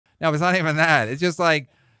No, it's not even that. It's just like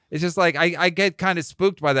I get kind of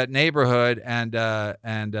spooked by that neighborhood, and you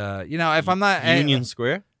know, if I'm not Union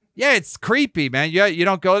Square. Yeah, it's creepy, man. You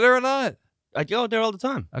don't go there a lot. I go there all the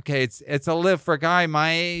time. Okay, it's a live for a guy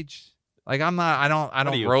my age. Like I'm not. I don't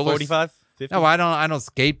roller. 45, 50? No, I don't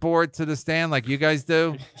skateboard to the stand like you guys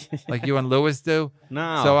do, like you and Lewis do.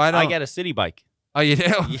 No, so I don't. I get a city bike. Oh, you do?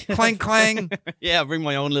 Yeah. Clang clang. Yeah, I bring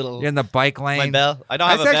my own little. You're in the bike lane. My bell. I don't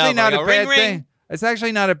have That's a bell. actually not a bad ring, thing. ring. It's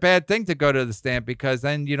actually not a bad thing to go to the stand because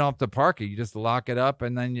then you don't have to park it. You just lock it up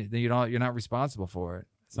and then you're not responsible for it.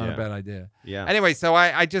 It's not a bad idea. Yeah. Anyway, so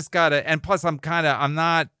I just gotta, and plus I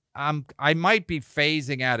might be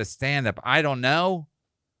phasing out of stand up. I don't know.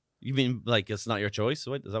 You mean like it's not your choice?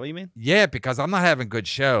 What is that what you mean? Yeah, because I'm not having good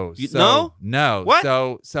shows. No? What?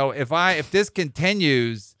 What? So if this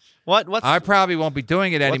continues, What's I probably won't be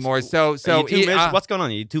doing it anymore. So what's going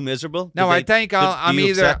on? Are you too miserable? No, I think I'm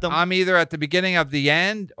either at the beginning of the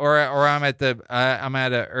end or I'm at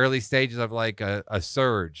the early stages of like a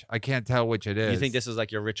surge. I can't tell which it is. You think this is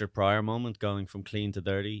like your Richard Pryor moment, going from clean to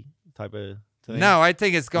dirty type of thing? No, I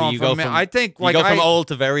think it's going from I think like you go from old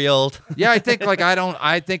to very old. Yeah, I think like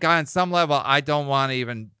I think on some level I don't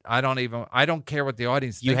care what the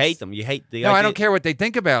audience thinks. You hate them. You hate the No, I don't care what they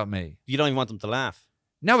think about me. You don't even want them to laugh.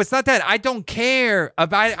 No, it's not that. I don't care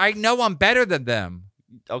about. I know I'm better than them.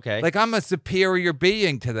 Okay. Like I'm a superior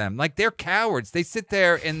being to them. Like they're cowards. They sit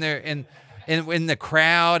there in the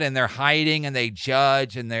crowd and they're hiding and they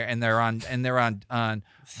judge and they're on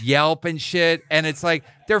Yelp and shit. And it's like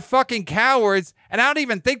they're fucking cowards. And I don't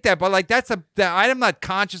even think that. But like I'm not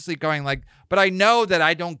consciously going like. But I know that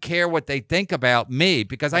I don't care what they think about me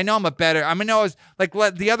because I know I'm a better. I mean, I was like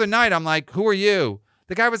the other night. I'm like, who are you?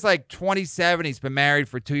 The guy was like 27. He's been married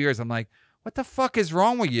for 2 years. I'm like, what the fuck is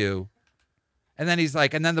wrong with you? And then he's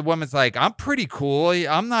like, and then the woman's like, I'm pretty cool.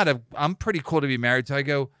 I'm pretty cool to be married to. I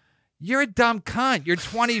go, you're a dumb cunt. You're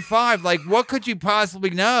 25. Like, what could you possibly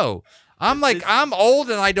know? I'm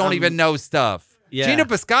old and I don't even know stuff. Yeah. Gino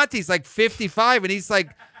Bisconti's like 55 and he'd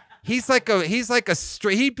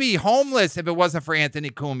be homeless if it wasn't for Anthony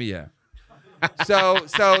Cumia. So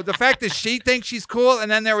the fact that she thinks she's cool,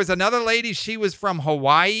 and then there was another lady, she was from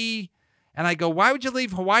Hawaii, and I go, why would you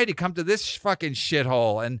leave Hawaii to come to this fucking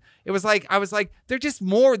shithole? And it was like, I was like, they're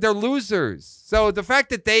losers. So the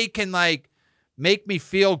fact that they can like make me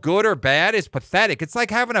feel good or bad is pathetic. It's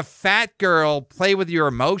like having a fat girl play with your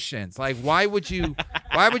emotions. Like, why would you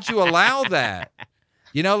allow that?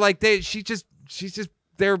 You know, like they're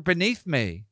beneath me.